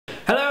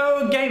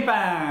game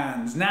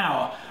fans!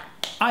 Now,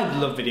 I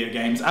love video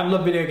games. I've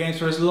loved video games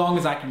for as long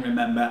as I can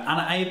remember, and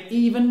I have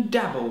even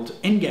dabbled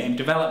in game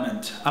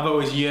development. I've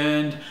always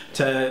yearned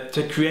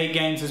to create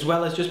games as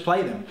well as just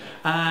play them.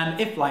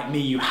 And if, like me,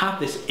 you have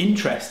this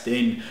interest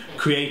in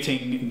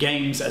creating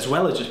games as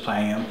well as just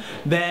playing them,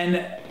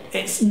 then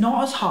it's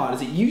not as hard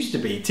as it used to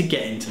be to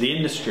get into the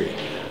industry.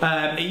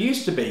 It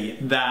used to be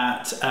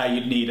that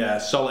you'd need a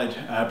solid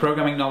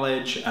programming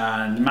knowledge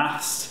and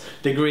maths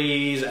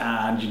degrees,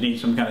 and you need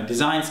some kind of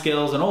design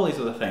skills and all these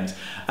other things.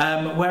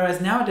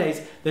 Whereas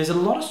nowadays there's a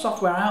lot of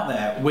software out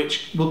there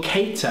which will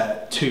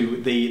cater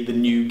to the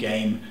new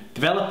game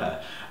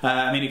developer.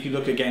 I mean, if you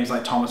look at games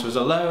like Thomas Was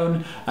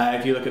Alone,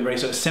 if you look at very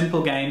sort of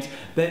simple games,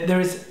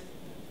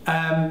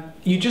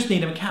 you just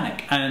need a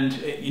mechanic, and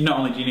not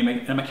only do you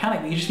need a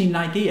mechanic, but you just need an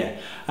idea.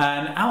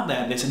 And out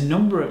there's a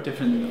number of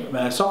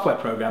different software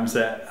programs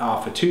that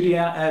are for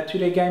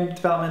 2D game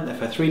development, they're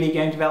for 3D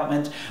game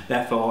development,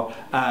 they're for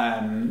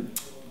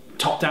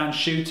top-down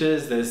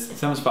shooters, there's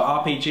some for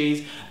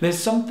RPGs, there's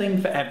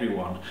something for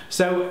everyone.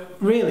 So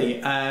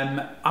really,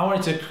 I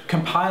wanted to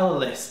compile a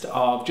list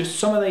of just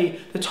some of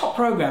the top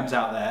programs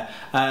out there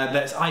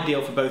that's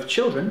ideal for both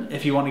children,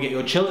 if you want to get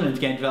your children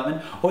into game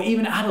development, or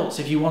even adults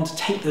if you want to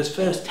take those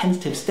first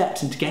tentative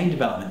steps into game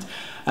development.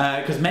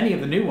 Because many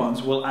of the new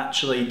ones will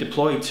actually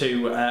deploy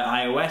to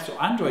iOS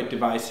or Android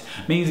device,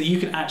 means that you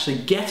can actually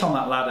get on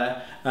that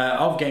ladder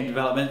of game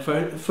development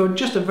for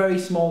just a very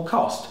small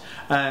cost.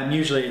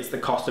 Usually it's the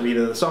cost of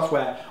either the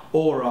software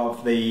or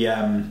of the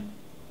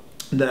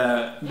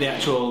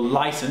actual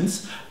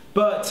license,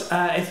 but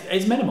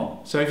it's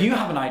minimal. So if you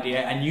have an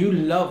idea and you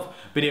love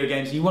video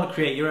games and you want to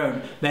create your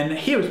own, then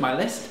here is my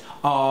list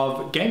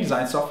of game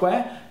design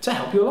software to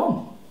help you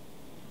along.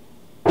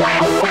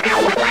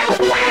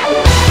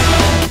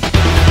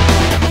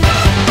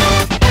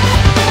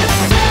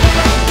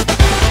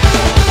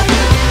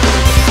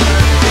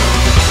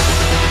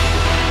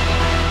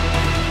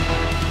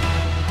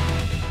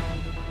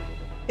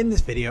 In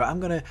this video,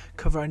 I'm going to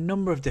cover a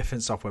number of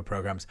different software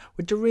programs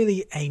which are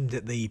really aimed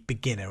at the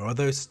beginner or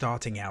those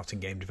starting out in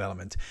game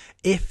development.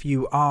 If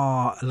you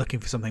are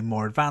looking for something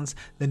more advanced,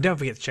 then don't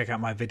forget to check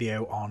out my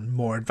video on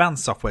more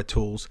advanced software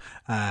tools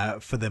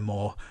for the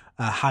more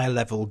higher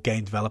level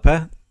game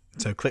developer.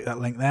 So click that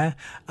link there,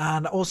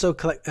 and also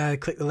click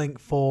the link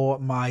for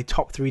my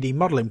top 3D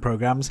modeling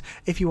programs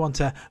if you want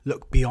to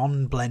look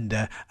beyond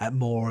Blender at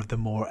more of the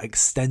more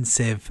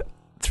extensive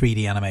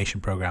 3D animation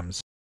programs.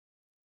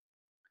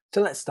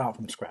 So let's start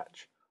from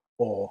scratch,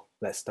 or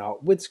let's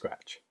start with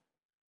Scratch.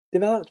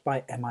 Developed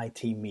by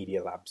MIT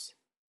Media Labs,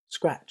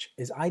 Scratch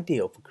is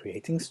ideal for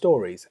creating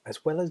stories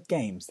as well as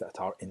games that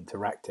are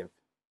interactive.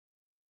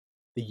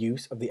 The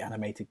use of the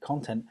animated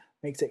content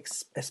makes it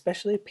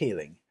especially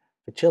appealing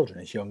for children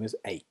as young as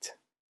 8.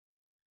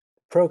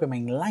 The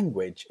programming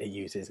language it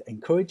uses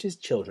encourages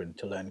children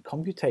to learn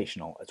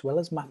computational as well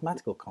as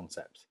mathematical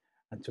concepts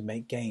and to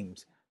make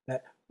games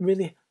that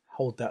really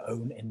hold their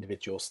own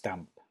individual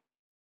stamp.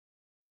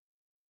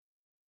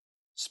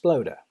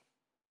 Splode.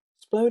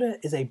 Splode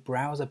is a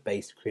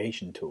browser-based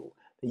creation tool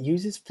that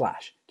uses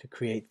Flash to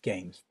create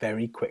games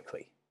very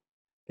quickly.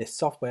 This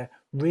software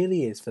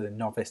really is for the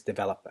novice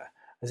developer,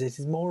 as it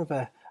is more of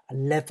a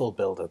level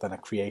builder than a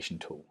creation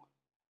tool.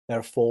 There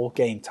are 4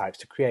 game types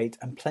to create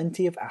and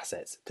plenty of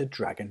assets to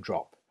drag and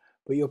drop,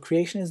 but your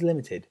creation is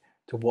limited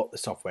to what the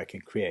software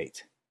can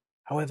create.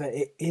 However,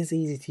 it is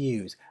easy to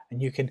use,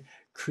 and you can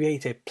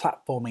create a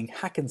platforming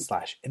hack and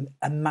slash in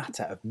a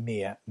matter of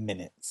mere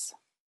minutes.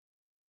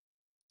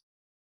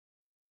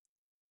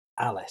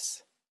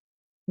 Alice.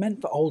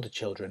 Meant for older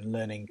children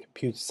learning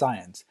computer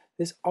science,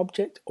 this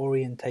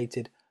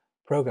object-oriented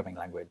programming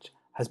language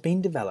has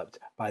been developed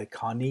by the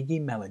Carnegie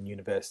Mellon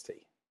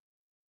University.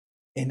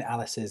 In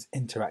Alice's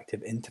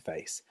interactive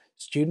interface,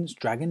 students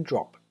drag and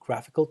drop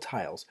graphical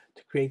tiles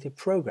to create a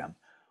program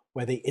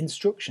where the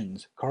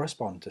instructions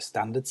correspond to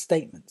standard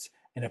statements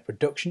in a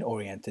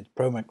production-oriented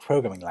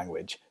programming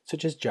language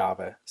such as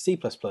Java, C++,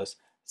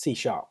 C#.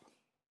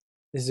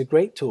 This is a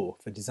great tool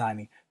for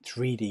designing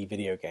 3D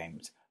video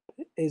games, but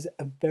it is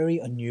a very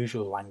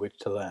unusual language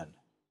to learn.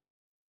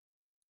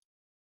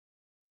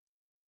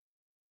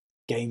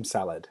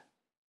 Gamesalad.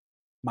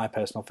 My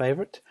personal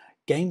favourite,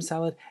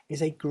 Gamesalad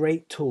is a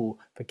great tool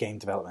for game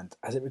development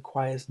as it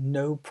requires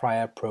no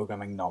prior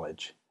programming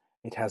knowledge.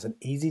 It has an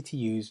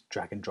easy-to-use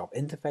drag-and-drop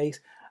interface,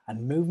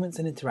 and movements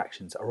and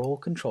interactions are all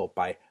controlled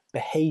by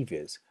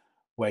behaviours,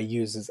 where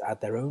users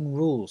add their own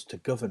rules to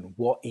govern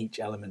what each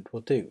element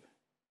will do.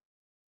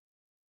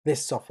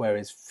 This software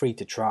is free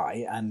to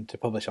try and to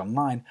publish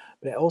online,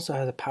 but it also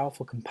has a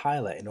powerful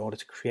compiler in order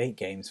to create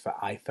games for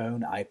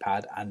iPhone,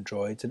 iPad,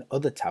 Androids and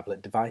other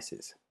tablet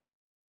devices.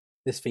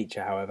 This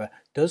feature, however,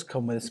 does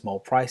come with a small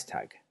price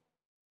tag.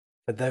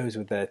 For those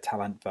with their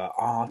talent for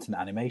art and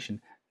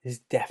animation, this is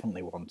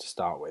definitely one to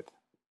start with.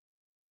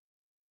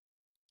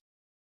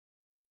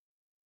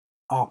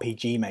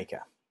 RPG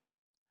Maker.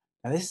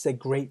 Now this is a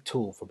great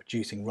tool for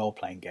producing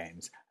role-playing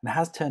games and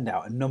has turned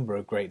out a number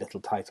of great little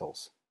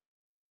titles.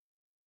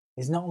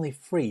 It's not only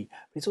free,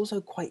 but it's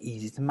also quite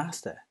easy to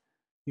master.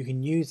 You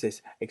can use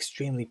this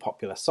extremely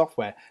popular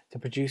software to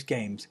produce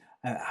games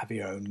and have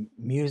your own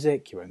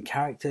music, your own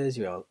characters,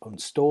 your own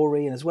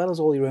story, and as well as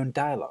all your own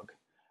dialogue.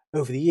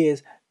 Over the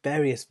years,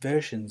 various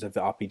versions of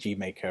the RPG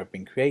Maker have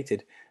been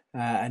created,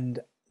 and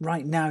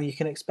right now you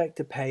can expect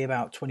to pay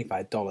about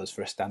 $25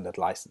 for a standard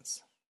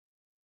license.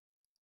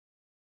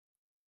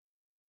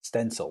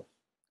 Stencil.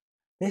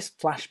 This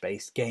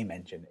Flash-based game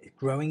engine is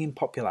growing in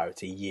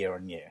popularity year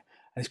on year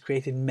and has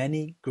created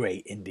many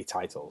great indie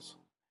titles.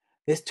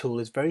 This tool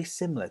is very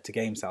similar to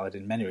Gamesalad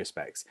in many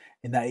respects,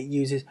 in that it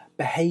uses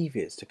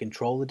behaviours to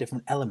control the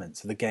different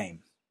elements of the game.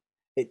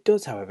 It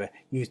does, however,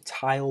 use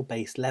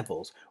tile-based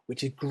levels,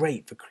 which is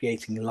great for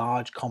creating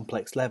large,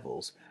 complex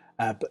levels,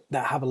 but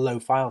that have a low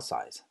file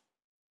size.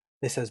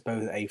 This has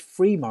both a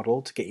free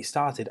model to get you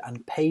started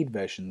and paid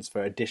versions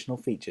for additional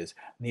features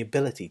and the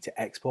ability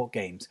to export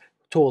games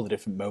to all the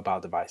different mobile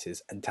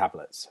devices and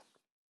tablets.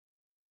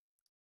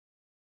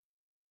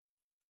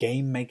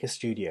 Game Maker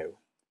Studio.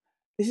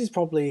 This is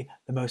probably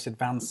the most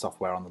advanced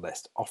software on the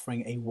list,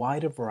 offering a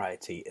wider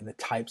variety in the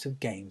types of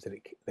games that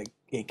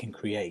it can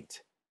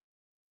create.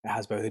 It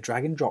has both a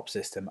drag and drop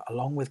system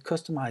along with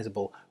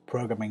customizable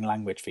programming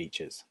language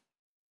features.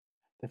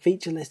 The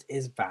feature list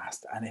is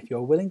vast, and if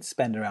you're willing to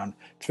spend around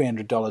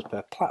 $300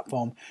 per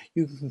platform,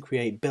 you can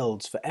create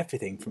builds for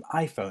everything from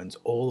iPhones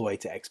all the way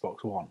to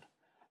Xbox One.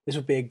 This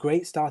would be a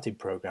great starting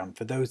program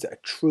for those that are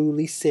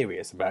truly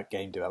serious about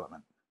game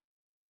development.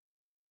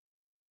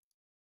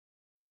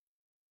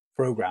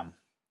 Program.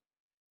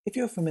 If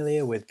you're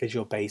familiar with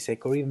Visual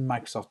Basic or even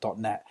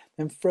Microsoft.NET,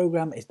 then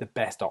Program is the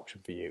best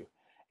option for you.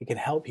 It can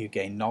help you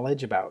gain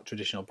knowledge about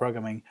traditional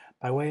programming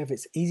by way of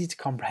its easy to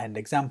comprehend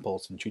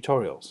examples and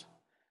tutorials.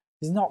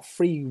 It's not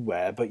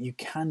freeware, but you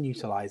can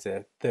utilize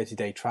a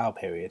 30-day trial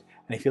period,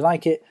 and if you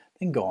like it,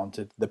 then go on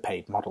to the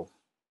paid model.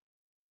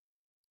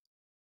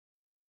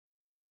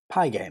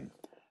 Pygame.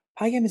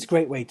 Pygame is a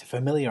great way to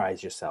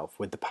familiarize yourself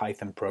with the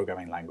Python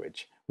programming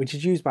language, which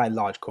is used by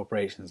large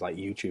corporations like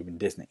YouTube and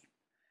Disney.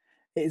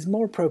 It is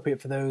more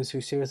appropriate for those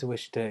who seriously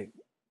wish to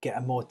get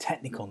a more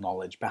technical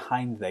knowledge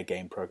behind their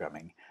game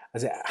programming,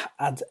 as it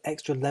adds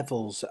extra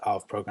levels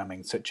of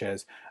programming such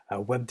as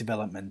web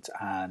development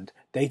and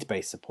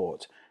database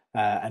support,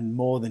 and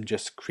more than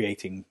just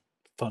creating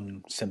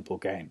fun, simple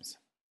games.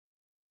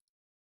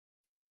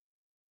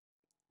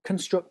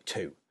 Construct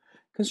 2.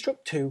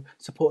 Construct 2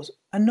 supports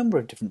a number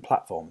of different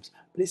platforms,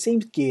 but it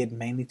seems geared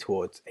mainly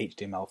towards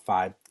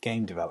HTML5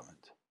 game development.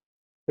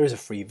 There is a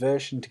free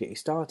version to get you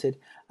started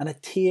and a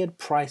tiered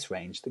price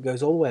range that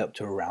goes all the way up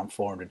to around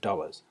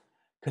 $400.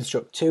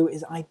 Construct 2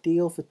 is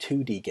ideal for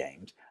 2D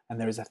games,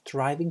 and there is a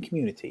thriving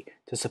community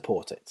to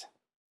support it.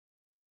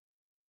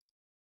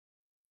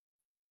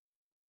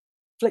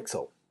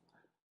 Flixel.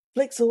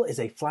 Flixel is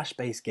a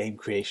Flash-based game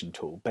creation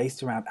tool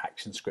based around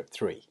ActionScript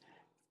 3.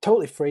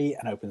 Totally free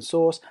and open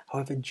source,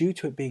 however, due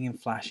to it being in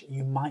Flash,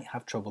 you might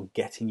have trouble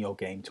getting your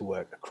game to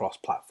work across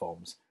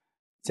platforms,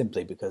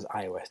 simply because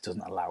iOS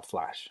doesn't allow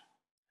Flash.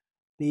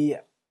 The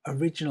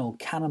original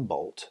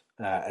Cannonbolt,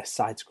 a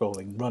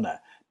side-scrolling runner,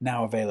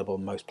 now available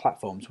on most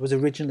platforms, was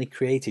originally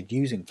created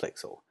using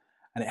Flixel,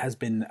 and it has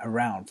been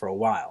around for a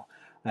while,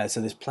 so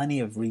there's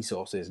plenty of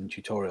resources and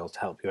tutorials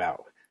to help you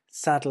out.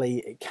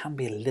 Sadly, it can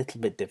be a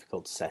little bit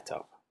difficult to set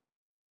up.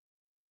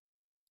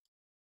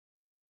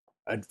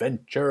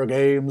 Adventure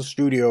Game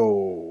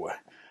Studio.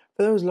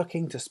 For those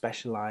looking to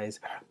specialize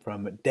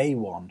from day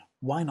one,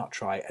 why not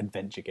try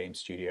Adventure Game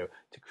Studio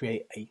to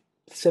create a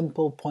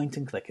simple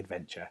point-and-click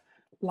adventure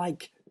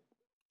like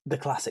the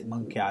classic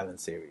Monkey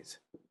Island series.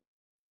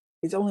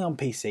 It's only on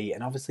PC,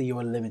 and obviously you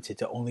are limited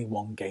to only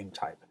one game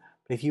type.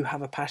 But if you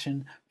have a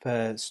passion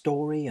for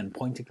story and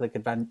point-and-click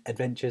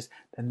adventures,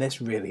 then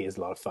this really is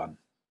a lot of fun.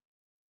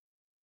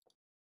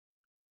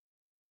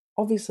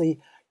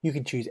 Obviously, you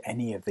can choose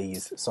any of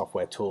these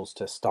software tools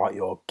to start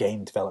your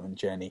game development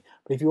journey,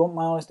 but if you want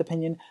my honest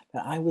opinion,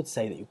 then I would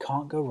say that you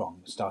can't go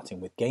wrong starting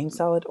with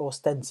Gamesalad or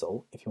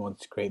Stencil if you want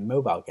to create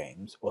mobile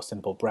games or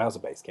simple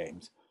browser-based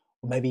games,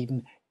 or maybe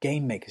even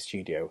Game Maker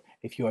Studio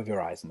if you have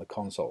your eyes on the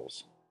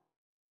consoles.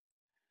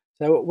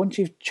 So once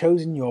you've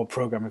chosen your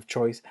program of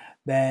choice,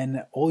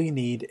 then all you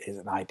need is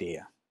an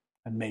idea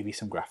and maybe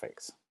some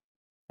graphics.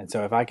 And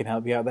so if I can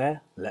help you out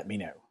there, let me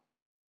know.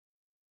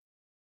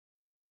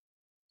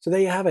 So there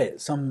you have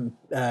it, some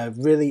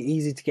really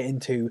easy to get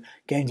into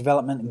game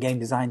development and game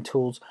design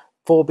tools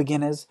for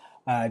beginners.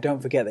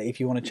 Don't forget that if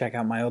you want to check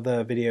out my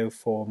other video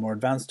for more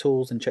advanced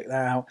tools, and check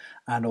that out,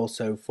 and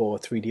also for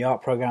 3D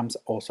art programs,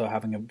 also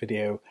having a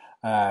video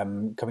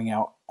coming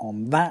out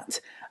on that,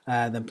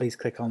 then please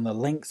click on the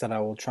links that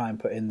I will try and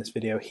put in this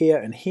video here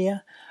and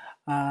here.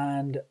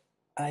 And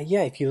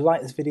yeah, if you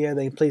like this video,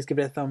 then please give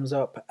it a thumbs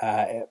up,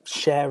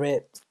 share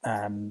it,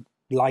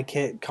 like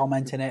it,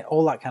 comment in it,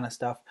 all that kind of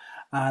stuff.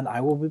 And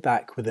I will be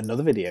back with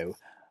another video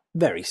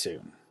very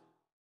soon.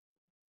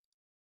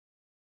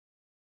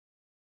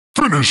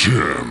 Finish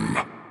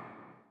him!